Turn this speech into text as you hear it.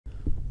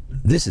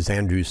This is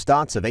Andrew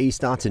Stotz of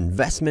Stotz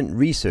Investment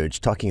Research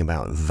talking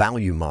about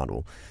value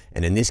model.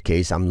 And in this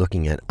case, I'm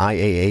looking at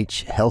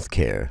IHH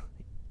Healthcare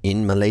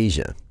in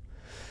Malaysia.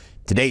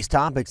 Today's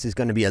topics is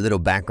going to be a little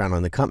background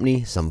on the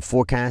company, some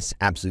forecasts,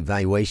 absolute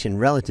valuation,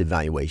 relative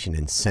valuation,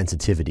 and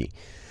sensitivity.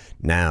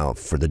 Now,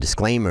 for the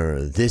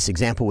disclaimer, this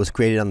example was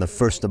created on the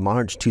 1st of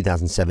March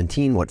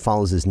 2017. What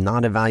follows is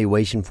not a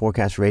valuation,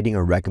 forecast, rating,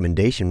 or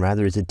recommendation,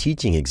 rather is a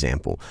teaching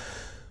example.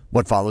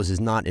 What follows is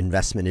not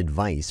investment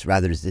advice,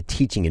 rather is a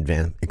teaching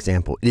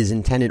example. It is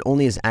intended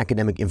only as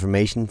academic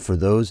information for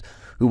those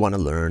who want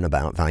to learn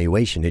about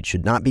valuation. It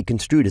should not be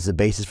construed as a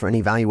basis for any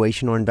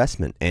valuation or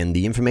investment, and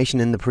the information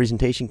in the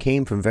presentation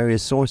came from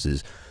various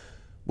sources,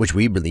 which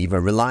we believe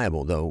are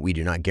reliable, though we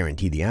do not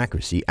guarantee the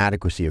accuracy,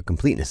 adequacy, or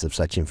completeness of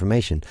such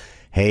information.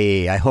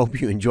 Hey, I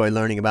hope you enjoy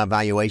learning about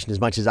valuation as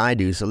much as I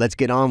do, so let's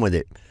get on with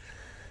it.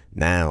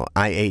 Now,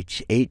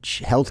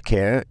 IHH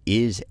Healthcare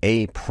is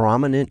a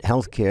prominent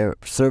healthcare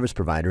service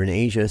provider in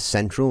Asia,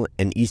 Central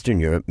and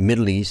Eastern Europe,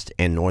 Middle East,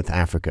 and North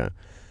Africa.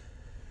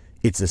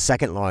 It's the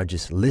second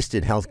largest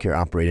listed healthcare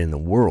operator in the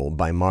world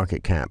by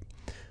market cap.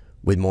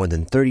 With more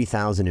than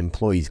 30,000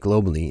 employees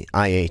globally,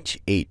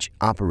 IHH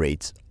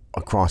operates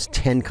across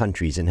 10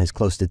 countries and has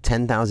close to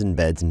 10,000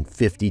 beds in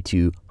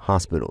 52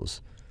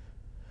 hospitals.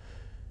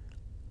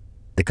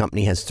 The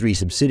company has three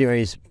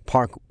subsidiaries: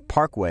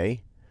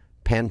 Parkway,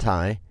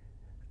 Pantai,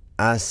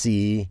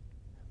 Acibadem,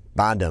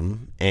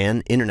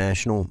 and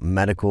International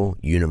Medical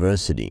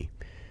University.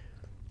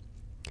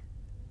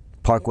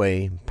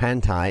 Parkway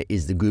Pantai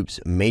is the group's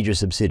major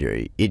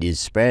subsidiary. It is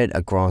spread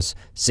across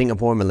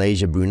Singapore,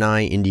 Malaysia,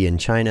 Brunei, India, and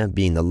China,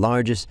 being the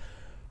largest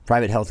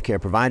private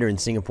healthcare provider in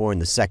Singapore and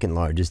the second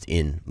largest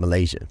in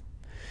Malaysia.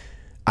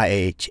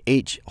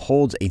 IHH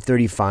holds a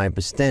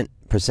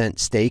 35%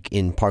 stake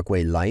in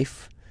Parkway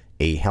Life,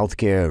 a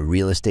healthcare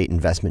real estate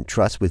investment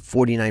trust with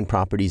 49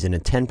 properties, and a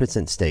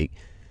 10% stake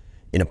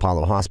in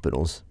Apollo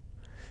Hospitals,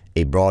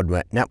 a broad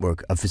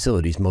network of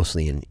facilities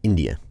mostly in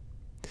India.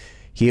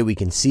 Here we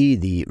can see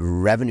the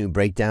revenue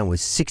breakdown,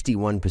 with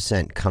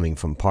 61% coming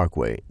from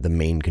Parkway, the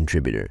main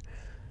contributor.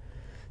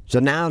 So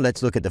now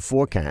let's look at the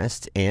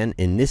forecast, and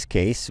in this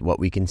case what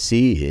we can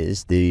see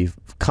is the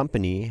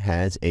company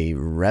has a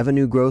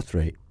revenue growth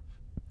rate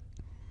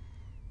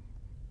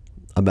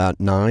about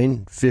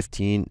 9,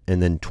 15,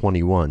 and then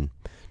 21.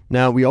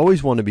 Now, we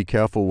always want to be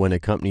careful when a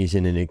company is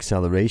in an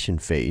acceleration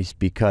phase,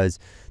 because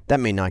that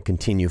may not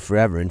continue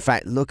forever. In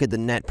fact, look at the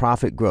net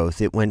profit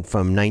growth. It went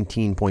from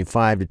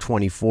 19.5 to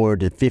 24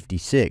 to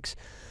 56.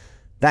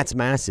 That's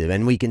massive,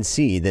 and we can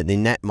see that the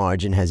net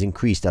margin has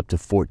increased up to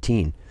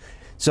 14.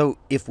 So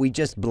if we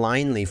just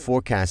blindly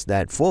forecast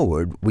that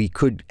forward, we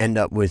could end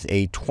up with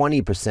a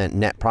 20%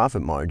 net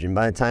profit margin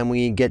by the time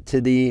we get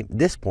to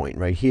this point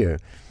right here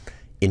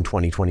in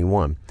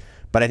 2021.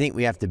 But I think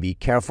we have to be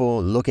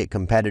careful, look at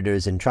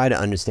competitors, and try to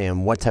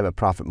understand what type of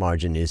profit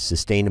margin is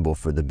sustainable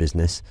for the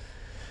business.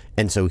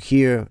 And so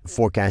here,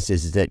 forecast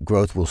is that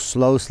growth will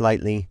slow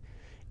slightly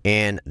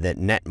and that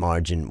net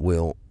margin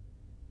will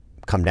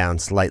come down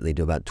slightly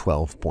to about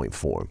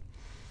 12.4.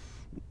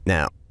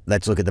 Now,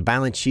 let's look at the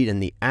balance sheet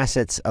and the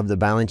assets of the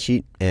balance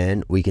sheet,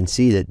 and we can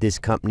see that this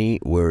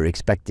company, we're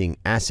expecting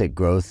asset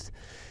growth.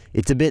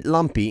 It's a bit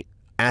lumpy.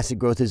 Asset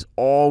growth is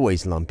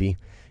always lumpy.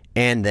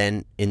 And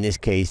then in this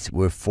case,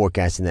 we're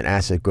forecasting that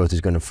asset growth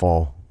is going to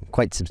fall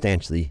quite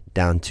substantially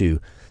down to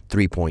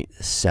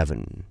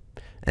 3.7.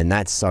 And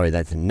that's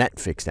net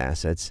fixed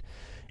assets,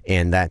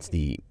 and that's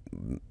the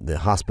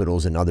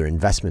hospitals and other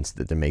investments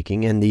that they're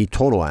making. And the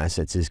total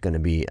assets is going to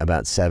be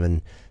about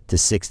 6 to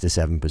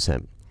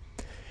 7%.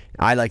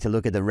 I like to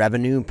look at the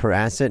revenue per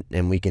asset,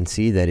 and we can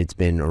see that it's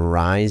been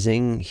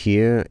rising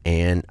here,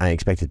 and I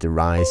expect it to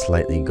rise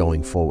slightly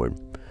going forward.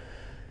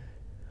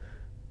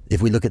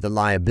 If we look at the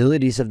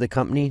liabilities of the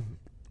company,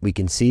 we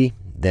can see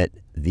that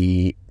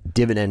the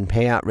dividend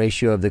payout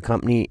ratio of the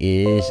company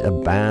is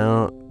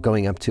about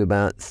going up to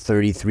about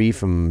 33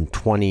 from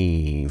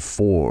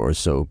 24 or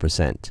so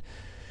percent.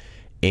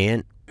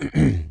 And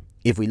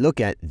if we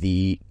look at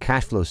the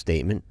cash flow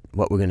statement,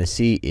 what we're going to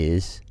see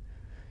is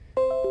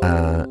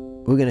we're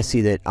going to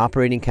see that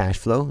operating cash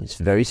flow is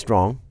very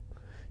strong.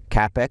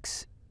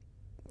 CapEx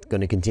is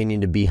going to continue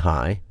to be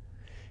high.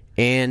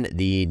 And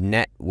the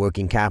net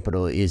working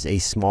capital is a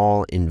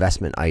small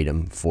investment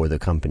item for the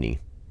company.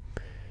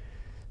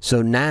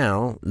 So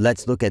now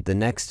let's look at the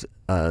next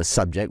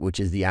subject, which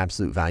is the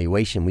absolute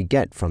valuation we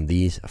get from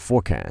these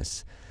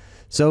forecasts.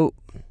 So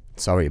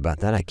sorry about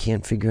that. I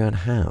can't figure out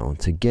how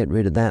to get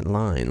rid of that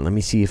line. Let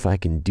me see if I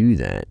can do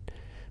that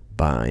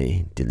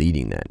by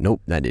deleting that.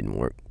 Nope, that didn't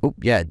work. Oh,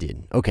 yeah, it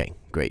did. Okay,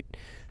 great.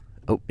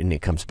 Oh, and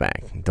it comes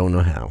back. Don't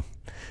know how.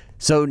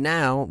 So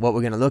now what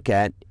we're going to look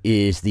at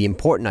is the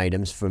important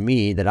items for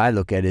me that I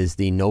look at is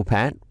the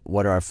NOPAT,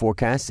 what are our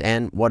forecasts,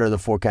 and what are the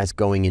forecasts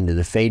going into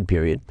the fade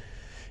period.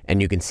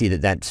 And you can see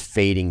that that's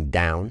fading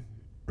down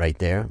right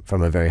there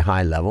from a very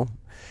high level.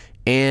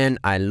 And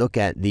I look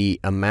at the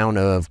amount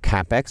of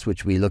CapEx,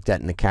 which we looked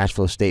at in the cash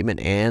flow statement,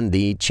 and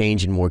the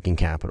change in working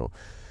capital.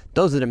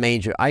 those are the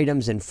major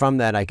items, and from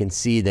that I can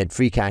see that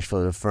free cash flow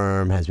of the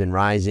firm has been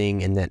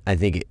rising, and that I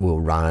think it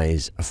will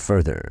rise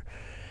further.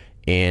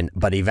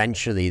 But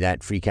eventually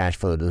that free cash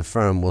flow to the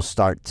firm will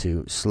start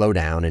to slow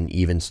down and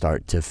even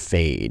start to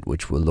fade,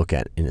 which we'll look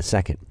at in a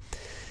second.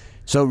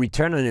 So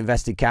return on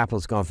invested capital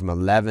has gone from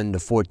 11 to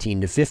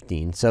 14 to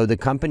 15. So the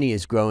company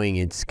is growing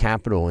its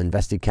capital,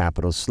 invested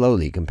capital,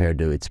 slowly compared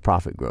to its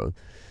profit growth.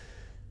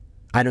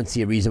 I don't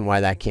see a reason why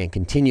that can't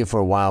continue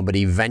for a while, but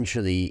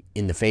eventually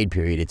in the fade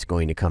period, it's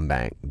going to come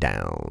back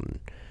down.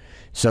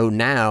 So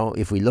now,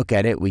 if we look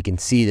at it, we can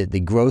see that the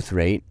growth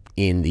rate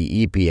in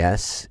the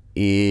EPS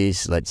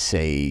is, let's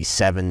say,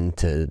 7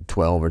 to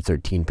 12 or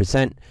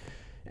 13%.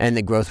 And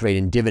the growth rate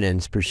in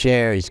dividends per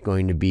share is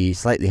going to be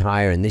slightly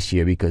higher in this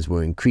year because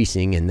we're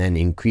increasing and then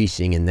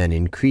increasing and then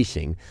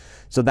increasing.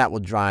 So that will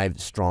drive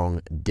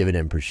strong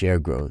dividend per share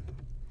growth.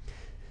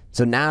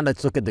 So now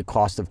let's look at the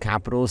cost of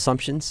capital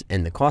assumptions.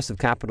 And the cost of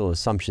capital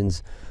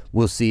assumptions,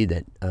 we'll see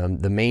that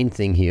the main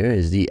thing here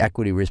is the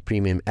equity risk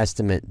premium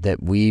estimate that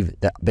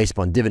based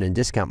upon dividend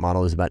discount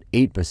model, is about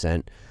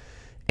 8%.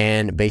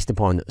 And based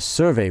upon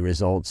survey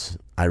results,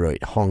 I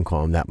wrote Hong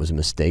Kong. That was a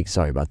mistake.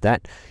 Sorry about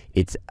that.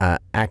 It's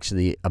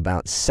actually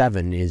about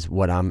 7 is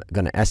what I'm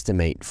going to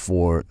estimate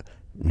for.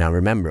 Now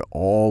remember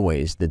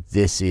always that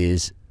this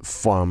is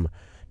from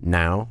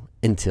now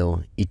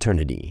until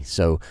eternity.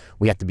 So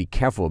we have to be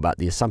careful about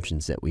the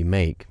assumptions that we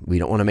make. We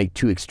don't want to make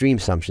too extreme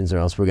assumptions, or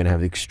else we're going to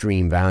have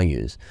extreme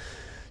values.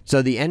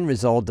 So the end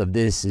result of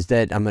this is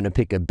that I'm going to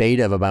pick a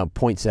beta of about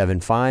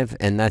 0.75,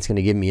 and that's going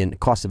to give me a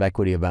cost of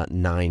equity of about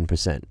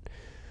 9%.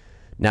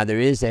 Now there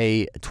is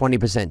a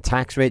 20%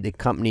 tax rate. The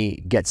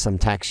company gets some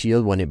tax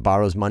shield when it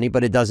borrows money,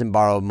 but it doesn't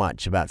borrow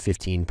much, about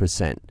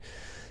 15%.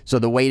 So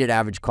the weighted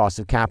average cost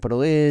of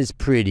capital is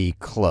pretty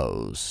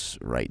close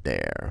right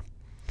there.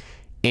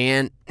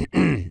 And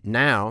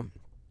now,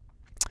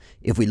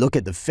 if we look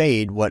at the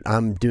fade, what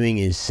I'm doing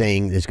is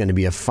saying there's going to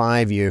be a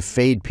 5-year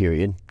fade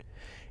period.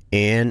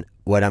 And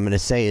what I'm going to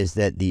say is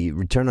that the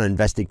return on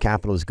invested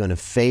capital is going to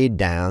fade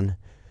down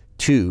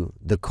to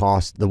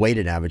the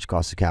weighted average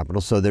cost of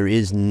capital. So there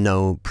is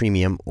no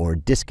premium or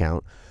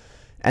discount.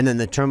 And then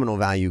the terminal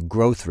value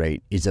growth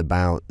rate is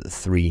about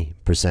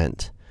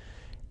 3%.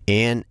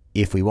 And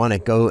if we want to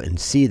go and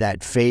see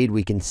that fade,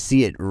 we can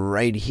see it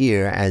right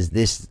here as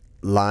this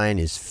line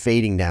is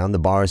fading down, the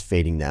bar is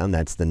fading down,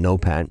 that's the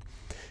NOPAT,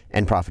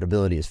 and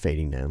profitability is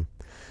fading down.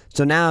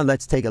 So now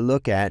let's take a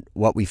look at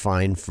what we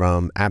find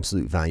from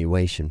absolute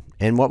valuation.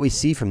 And what we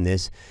see from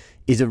this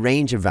is a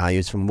range of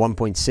values from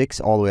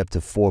 1.6 all the way up to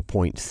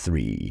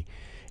 4.3.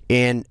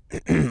 And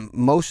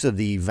most of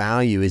the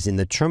value is in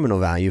the terminal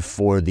value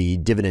for the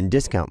dividend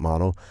discount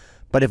model.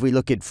 But if we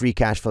look at free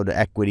cash flow to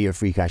equity or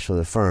free cash flow to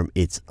the firm,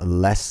 it's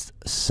less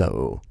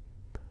so.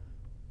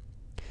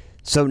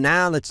 So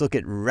now let's look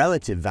at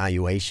relative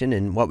valuation,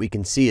 and what we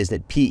can see is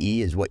that PE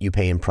is what you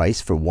pay in price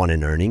for 1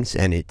 in earnings,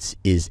 and it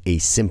is a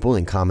simple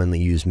and commonly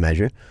used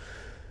measure.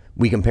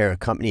 We compare a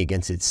company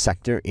against its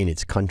sector in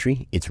its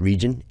country, its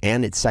region,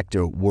 and its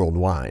sector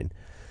worldwide.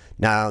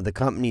 Now, the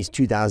company's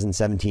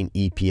 2017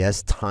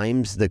 EPS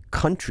times the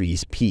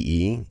country's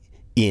PE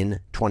in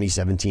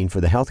 2017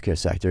 for the healthcare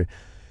sector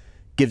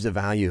gives a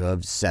value of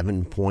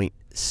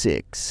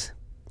 7.6.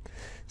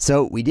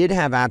 So we did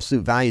have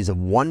absolute values of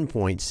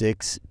 1.6,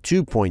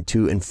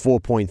 2.2, and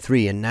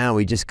 4.3, and now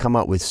we just come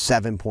up with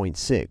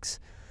 7.6.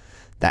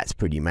 That's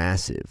pretty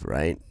massive,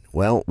 right?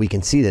 Well, we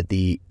can see that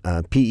the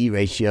PE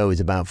ratio is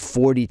about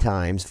 40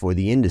 times for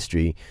the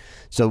industry.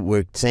 So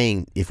we're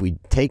saying if we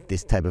take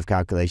this type of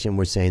calculation,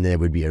 we're saying that there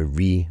would be a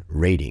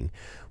re-rating.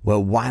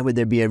 Well, why would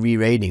there be a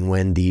re-rating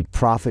when the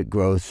profit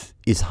growth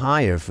is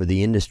higher for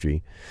the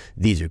industry?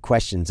 These are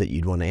questions that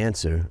you'd want to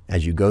answer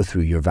as you go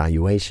through your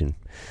valuation.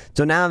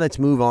 So now let's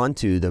move on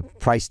to the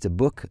price to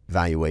book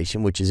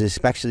valuation, which is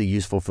especially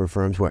useful for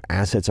firms where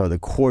assets are the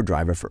core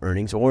driver for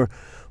earnings or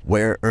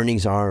where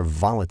earnings are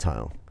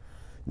volatile.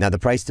 Now, the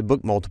price to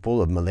book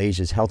multiple of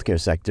Malaysia's healthcare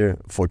sector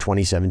for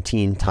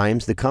 2017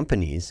 times the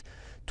company's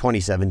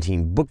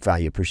 2017 book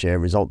value per share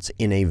results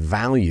in a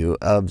value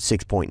of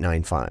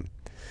 6.95.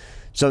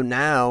 So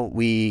now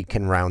we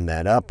can round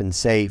that up and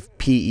say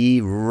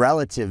PE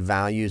relative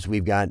values,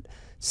 we've got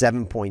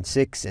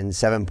 7.6 and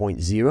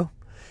 7.0,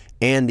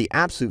 and the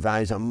absolute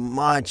values are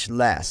much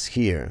less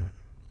here.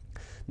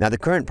 Now the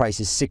current price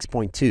is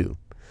 6.2,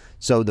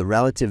 so the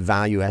relative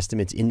value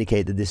estimates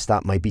indicate that this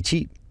stock might be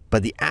cheap,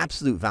 but the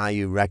absolute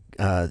value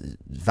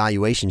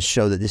valuations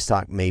show that this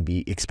stock may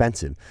be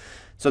expensive.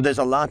 So there's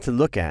a lot to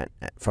look at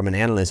from an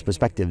analyst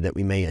perspective that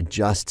we may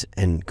adjust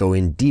and go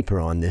in deeper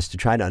on this to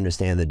try to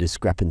understand the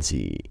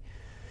discrepancy.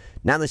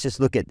 Now let's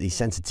just look at the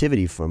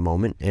sensitivity for a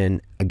moment.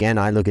 And again,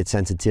 I look at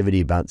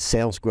sensitivity about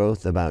sales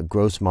growth, about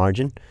gross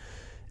margin,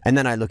 and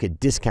then I look at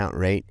discount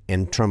rate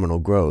and terminal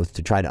growth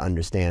to try to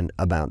understand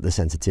about the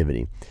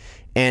sensitivity.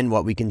 And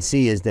what we can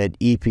see is that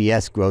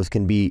EPS growth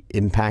can be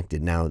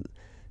impacted. Now,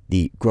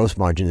 the gross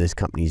margin of this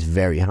company is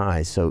very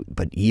high,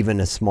 but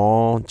even a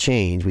small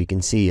change we can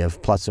see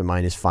of plus or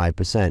minus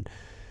 5%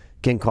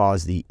 can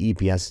cause the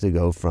EPS to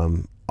go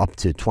from up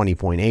to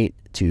 20.8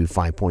 to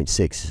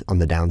 5.6 on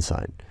the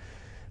downside.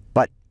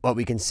 But what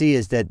we can see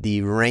is that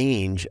the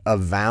range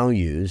of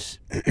values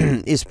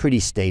is pretty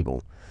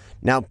stable.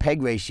 Now,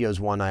 PEG ratio is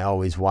one I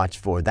always watch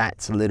for.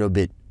 That's a little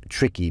bit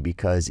tricky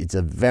because it's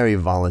a very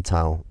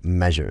volatile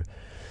measure.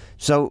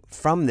 So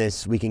from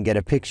this, we can get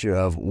a picture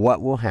of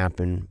what will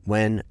happen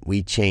when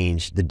we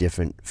change the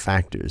different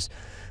factors.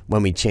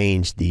 When we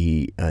change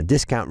the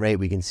discount rate,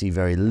 we can see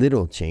very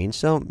little change.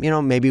 So,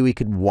 maybe we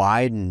could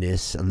widen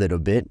this a little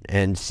bit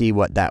and see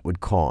what that would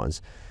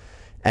cause.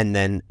 And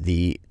then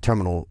the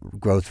terminal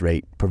growth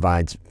rate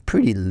provides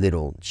pretty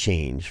little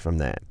change from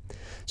that.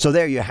 So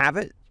there you have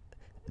it.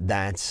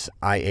 That's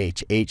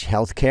IHH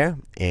Healthcare,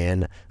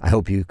 and I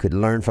hope you could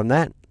learn from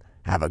that.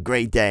 Have a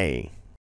great day.